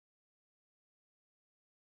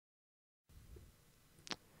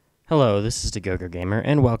Hello, this is the Go-Go Gamer,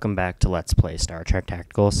 and welcome back to Let's Play Star Trek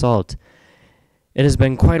Tactical Assault. It has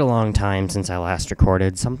been quite a long time since I last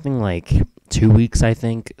recorded, something like 2 weeks, I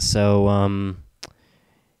think, so,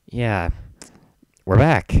 yeah, we're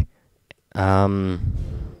back. Can't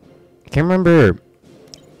remember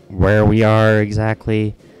where we are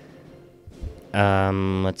exactly.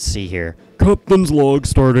 Let's see here. Captain's log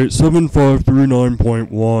stardate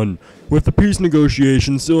 7539.1. With the peace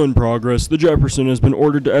negotiations still in progress, the Jefferson has been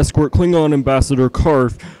ordered to escort Klingon Ambassador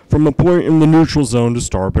Karf from a point in the neutral zone to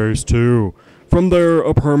Starbase 2. From there,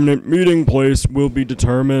 a permanent meeting place will be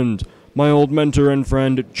determined. My old mentor and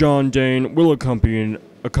friend, John Dane, will accompany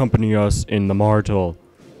us in the Martel.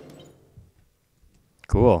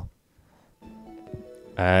 Cool.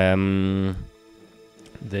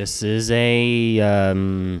 This is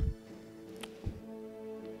a,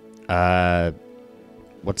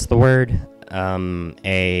 what's the word?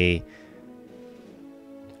 A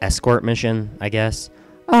escort mission, I guess.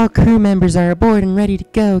 All crew members are aboard and ready to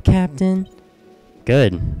go, Captain.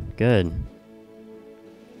 Good, good.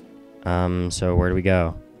 So where do we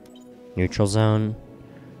go? Neutral zone.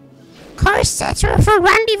 Course set for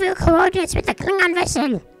rendezvous coordinates with the Klingon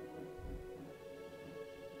vessel.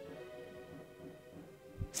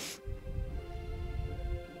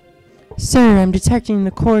 Sir, I'm detecting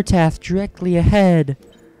the Cortath directly ahead.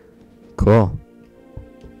 Cool.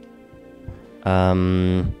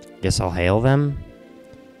 Guess I'll hail them.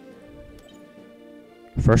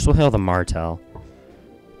 First we'll hail the Martel.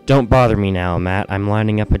 Don't bother me now, Matt. I'm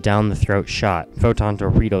lining up a down-the-throat shot. Photon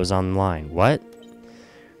torpedoes on the line. What?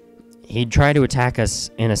 He'd try to attack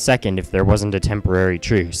us in a second if there wasn't a temporary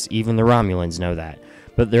truce. Even the Romulans know that.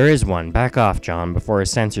 But there is one. Back off, John, before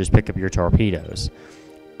his sensors pick up your torpedoes.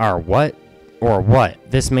 Our what? Or what?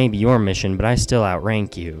 This may be your mission, but I still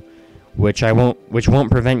outrank you. Which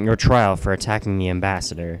won't prevent your trial for attacking the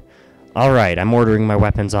ambassador. Alright, I'm ordering my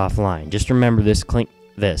weapons offline. Just remember this.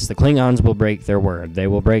 The Klingons will break their word. They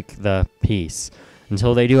will break the peace.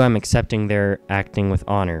 Until they do, I'm accepting their acting with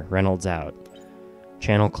honor. Reynolds out.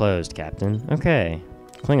 Channel closed, Captain. Okay.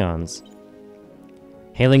 Klingons.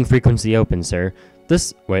 Hailing frequency open, sir.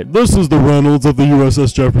 This is the Reynolds of the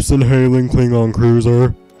USS Jefferson hailing Klingon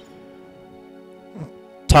cruiser.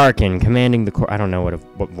 Tarkin, commanding the I don't know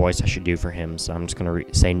what voice I should do for him, so I'm just gonna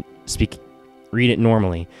read it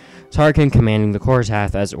normally. Tarkin, commanding the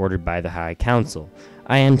Cortath as ordered by the High Council.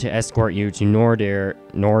 I am to escort you to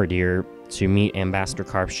Nordir to meet Ambassador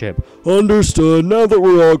Karp's ship. Understood. Now that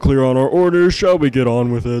we're all clear on our orders, shall we get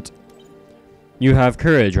on with it? You have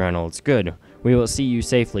courage, Reynolds. Good. We will see you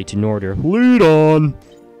safely to Nordir. Lead on.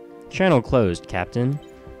 Channel closed, Captain.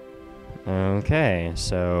 Okay,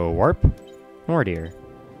 so warp Nordir.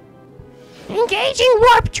 Engaging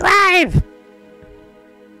warp drive.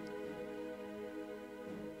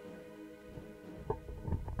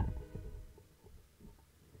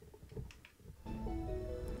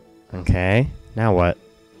 Okay, now what?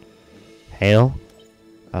 Hail?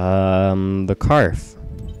 The Karf.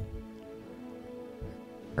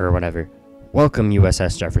 Or whatever. Welcome,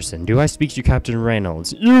 USS Jefferson. Do I speak to Captain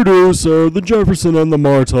Reynolds? You do, sir. The Jefferson and the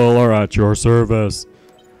Martel are at your service.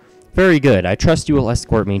 Very good. I trust you will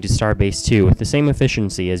escort me to Starbase 2 with the same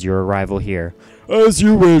efficiency as your arrival here. As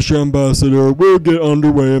you wish, Ambassador. We'll get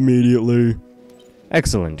underway immediately.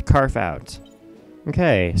 Excellent. Karf out.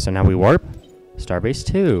 Okay, so now we warp. Starbase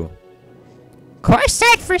 2. Course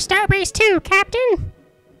set for Starbase 2, Captain.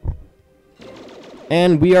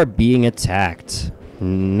 And we are being attacked.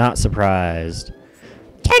 Not surprised.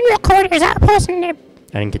 10 recorders outpost in there.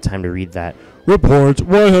 I didn't get time to read that. Report.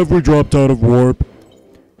 Why have we dropped out of warp?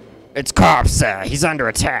 It's Karf, sir. He's under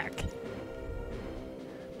attack.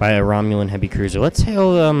 By a Romulan heavy cruiser. Let's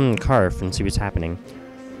hail Karf and see what's happening.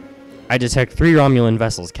 I detect 3 Romulan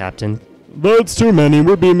vessels, Captain. That's too many.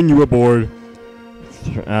 We're beaming you aboard.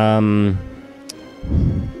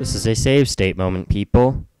 This is a save state moment,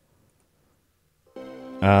 people.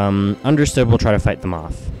 Understood. We'll try to fight them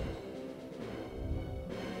off.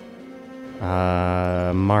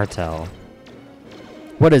 Martel.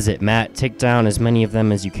 What is it, Matt? Take down as many of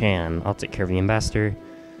them as you can. I'll take care of the ambassador.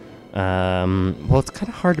 Well, it's kind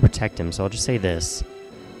of hard to protect him, so I'll just say this.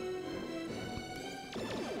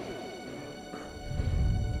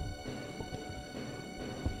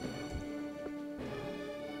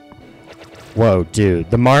 Whoa,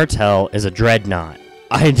 dude. The Martel is a dreadnought.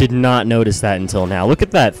 I did not notice that until now. Look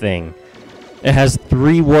at that thing. It has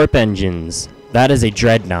 3 warp engines. That is a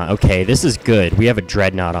dreadnought. Okay, this is good. We have a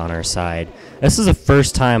dreadnought on our side. This is the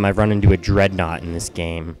first time I've run into a dreadnought in this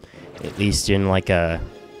game. At least in like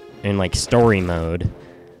story mode.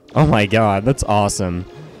 Oh my god, that's awesome.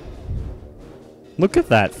 Look at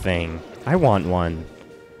that thing. I want one.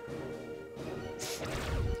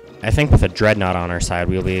 I think with a Dreadnought on our side,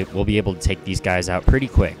 we'll be able to take these guys out pretty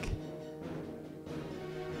quick.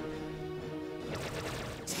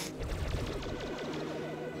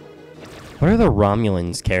 What do the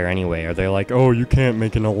Romulans care anyway? Are they like, Oh, you can't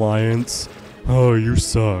make an alliance. Oh, you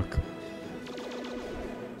suck.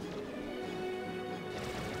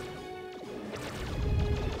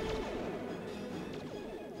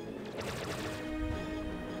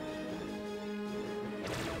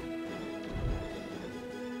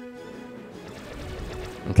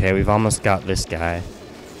 okay, we've almost got this guy.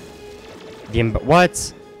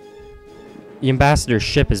 What? The ambassador's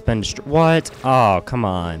ship has been destroyed. What? Oh, come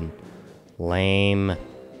on. Lame.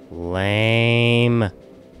 Lame.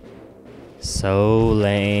 So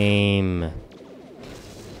lame.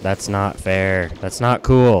 That's not fair. That's not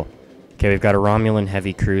cool. Okay, we've got a Romulan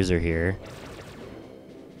heavy cruiser here.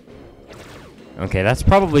 Okay, that's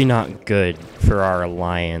probably not good for our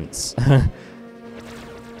alliance.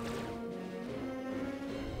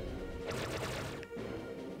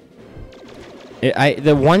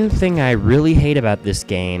 The one thing I really hate about this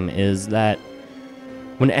game is that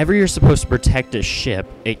whenever you're supposed to protect a ship,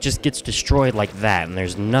 it just gets destroyed like that, and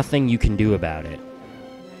there's nothing you can do about it.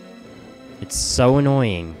 It's so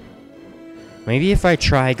annoying. Maybe if I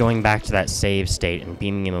try going back to that save state and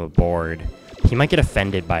beaming him aboard. He might get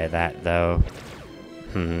offended by that, though.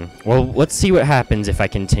 Well, let's see what happens if I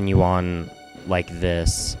continue on like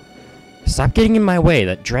this. Stop getting in my way.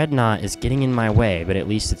 That Dreadnought is getting in my way, but at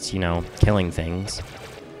least it's, you know, killing things.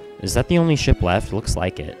 Is that the only ship left? Looks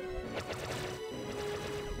like it.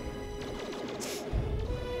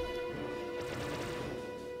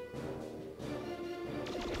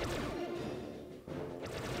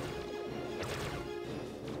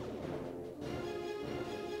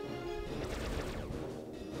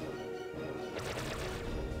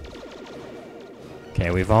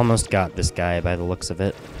 Okay, we've almost got this guy by the looks of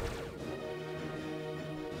it.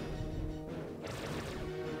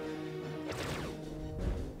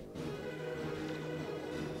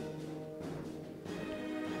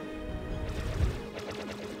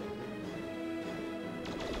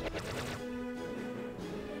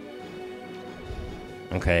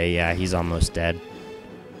 Okay, yeah, he's almost dead.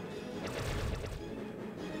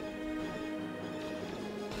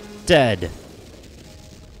 Dead.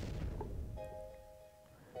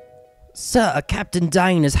 Sir, Captain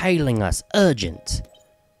Dine is hailing us. Urgent.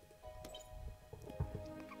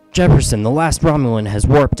 Jefferson, the last Romulan has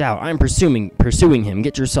warped out. I'm pursuing him.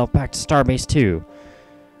 Get yourself back to Starbase 2.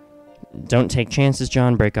 Don't take chances,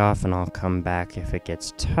 John. Break off and I'll come back if it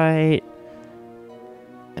gets tight.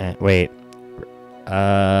 Wait.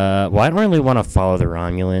 Well, I don't really want to follow the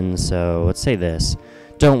Romulans, so let's say this.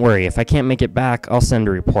 Don't worry, if I can't make it back, I'll send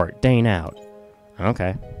a report. Dane out.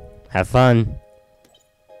 Okay. Have fun.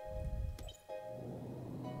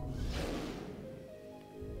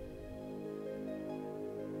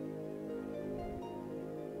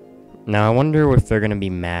 Now, I wonder if they're going to be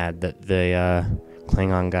mad that the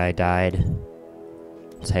Klingon guy died.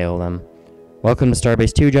 Let's hail them. Welcome to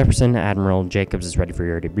Starbase 2, Jefferson. Admiral Jacobs is ready for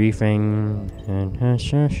your debriefing.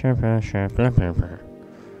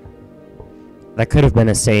 That could have been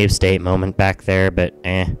a save state moment back there, but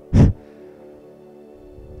eh.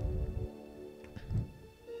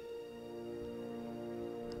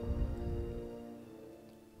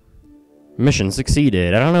 Mission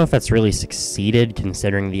succeeded. I don't know if that's really succeeded,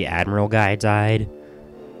 considering the Admiral guy died.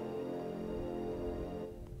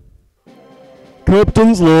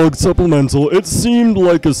 Captain's log supplemental. It seemed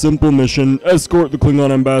like a simple mission. Escort the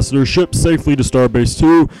Klingon ambassador ship safely to Starbase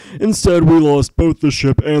 2. Instead, we lost both the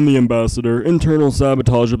ship and the ambassador. Internal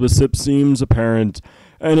sabotage of the ship seems apparent,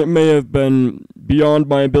 and it may have been beyond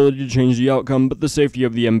my ability to change the outcome, but the safety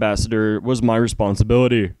of the ambassador was my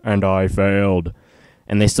responsibility, and I failed.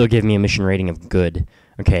 And they still give me a mission rating of good.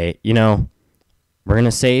 Okay, you know, we're going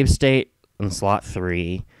to save state in slot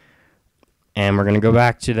 3, and we're going to go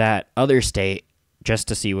back to that other state just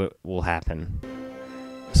to see what will happen.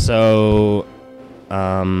 So,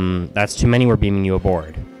 that's too many. We're beaming you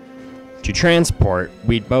aboard. To transport,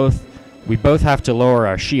 we both have to lower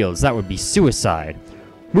our shields. That would be suicide.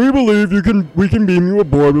 We believe we can beam you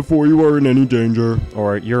aboard before you are in any danger.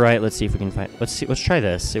 Or, you're right, let's see if we can find... Let's try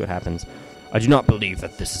this, see what happens. I do not believe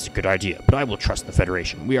that this is a good idea, but I will trust the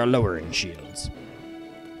Federation. We are lowering shields.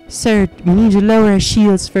 Sir, we need to lower our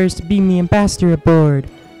shields first to beam the ambassador aboard.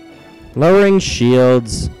 Lowering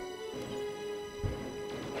shields.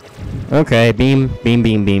 Okay, beam, beam,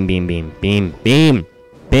 beam, beam, beam, beam, beam, beam,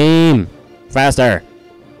 beam. Faster.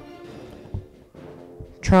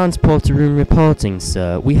 Transporter room reporting,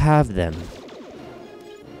 sir. We have them.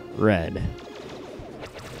 Red.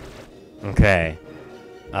 Okay.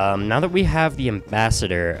 Now that we have the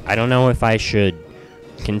ambassador, I don't know if I should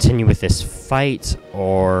continue with this fight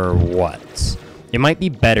or what. It might be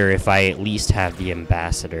better if I at least have the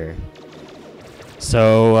ambassador.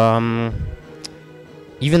 So,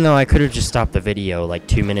 even though I could have just stopped the video like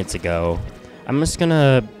 2 minutes ago, I'm just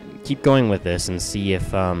gonna keep going with this and see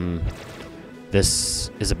if,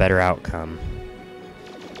 this is a better outcome.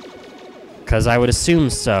 Because I would assume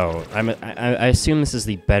so. I assume this is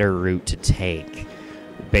the better route to take,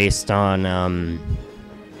 based on,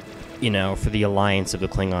 you know, for the alliance of the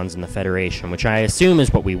Klingons and the Federation, which I assume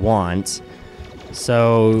is what we want.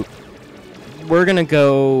 So, we're gonna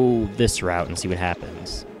go this route and see what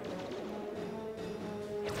happens.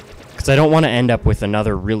 Because I don't want to end up with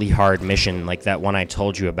another really hard mission like that one I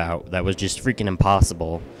told you about that was just freaking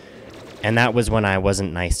impossible. And that was when I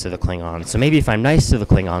wasn't nice to the Klingons. So maybe if I'm nice to the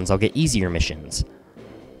Klingons, I'll get easier missions.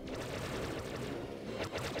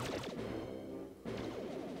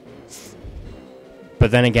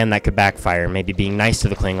 But then again, that could backfire. Maybe being nice to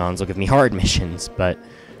the Klingons will give me hard missions, but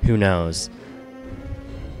who knows.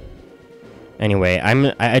 Anyway,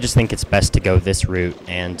 I just think it's best to go this route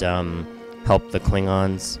and help the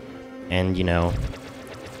Klingons and, you know,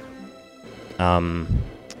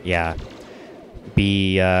 yeah,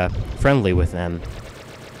 be friendly with them.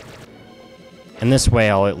 And this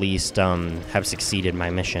way I'll at least have succeeded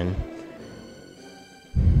my mission.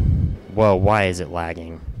 Whoa, why is it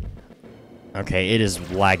lagging? Okay, it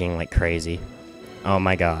is lagging like crazy. Oh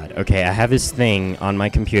my god. Okay, I have this thing on my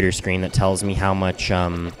computer screen that tells me how much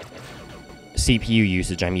CPU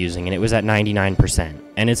usage I'm using, and it was at 99%.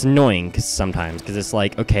 And it's annoying sometimes, because it's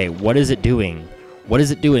like, okay, what is it doing? What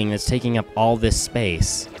is it doing that's taking up all this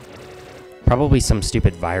space? Probably some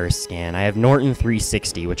stupid virus scan. I have Norton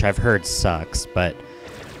 360, which I've heard sucks, but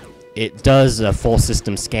it does a full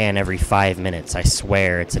system scan every 5 minutes. I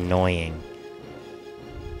swear, it's annoying.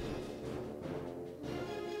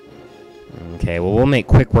 Okay, well, we'll make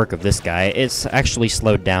quick work of this guy. It's actually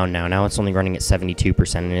slowed down now. Now it's only running at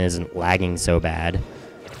 72% and it isn't lagging so bad.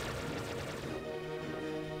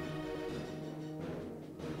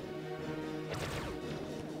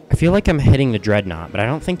 I feel like I'm hitting the Dreadnought, but I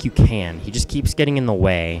don't think you can. He just keeps getting in the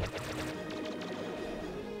way.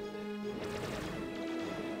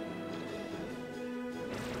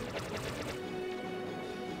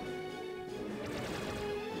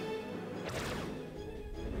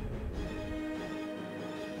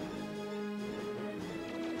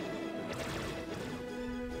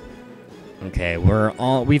 Okay,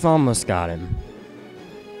 we've almost got him.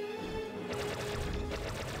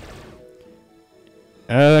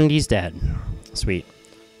 Oh, and he's dead. Sweet.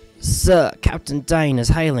 Sir, Captain Dane is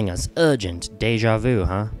hailing us. Urgent. Deja vu,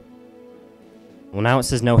 huh? Well, now it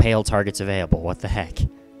says no hail targets available. What the heck?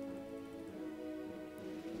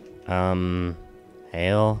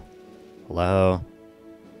 Hail? Hello?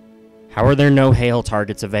 How are there no hail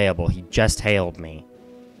targets available? He just hailed me.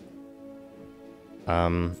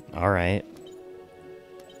 Alright.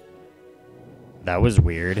 That was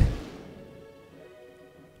weird.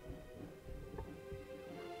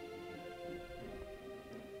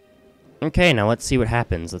 Okay, now let's see what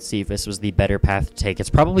happens. Let's see if this was the better path to take. It's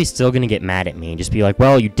probably still gonna get mad at me. Just be like,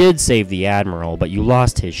 well, you did save the Admiral, but you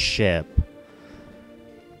lost his ship.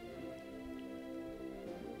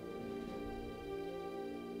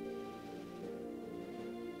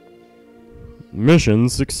 Mission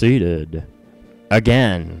succeeded.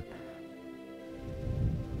 Again.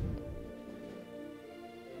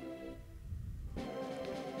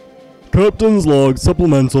 Captain's log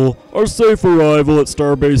supplemental. Our safe arrival at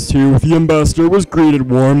Starbase 2 with the ambassador was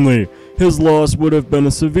greeted warmly. His loss would have been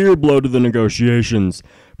a severe blow to the negotiations,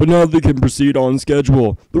 but now they can proceed on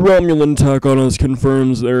schedule. The Romulan attack on us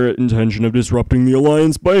confirms their intention of disrupting the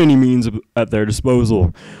Alliance by any means at their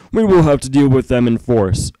disposal. We will have to deal with them in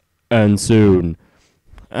force, and soon.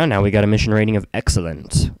 Oh, now we got a mission rating of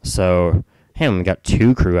excellent. So, hey, we got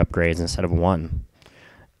 2 crew upgrades instead of 1.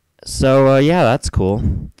 So, yeah, that's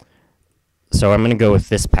cool. So I'm going to go with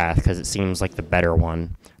this path because it seems like the better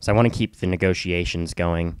one. So I want to keep the negotiations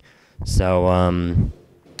going. So,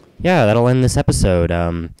 yeah, that'll end this episode.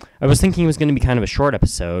 I was thinking it was going to be kind of a short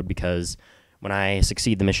episode because when I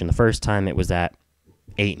succeed the mission the first time, it was at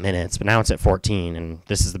 8 minutes. But now it's at 14, and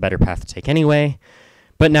this is the better path to take anyway.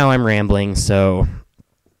 But now I'm rambling, so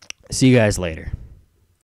see you guys later.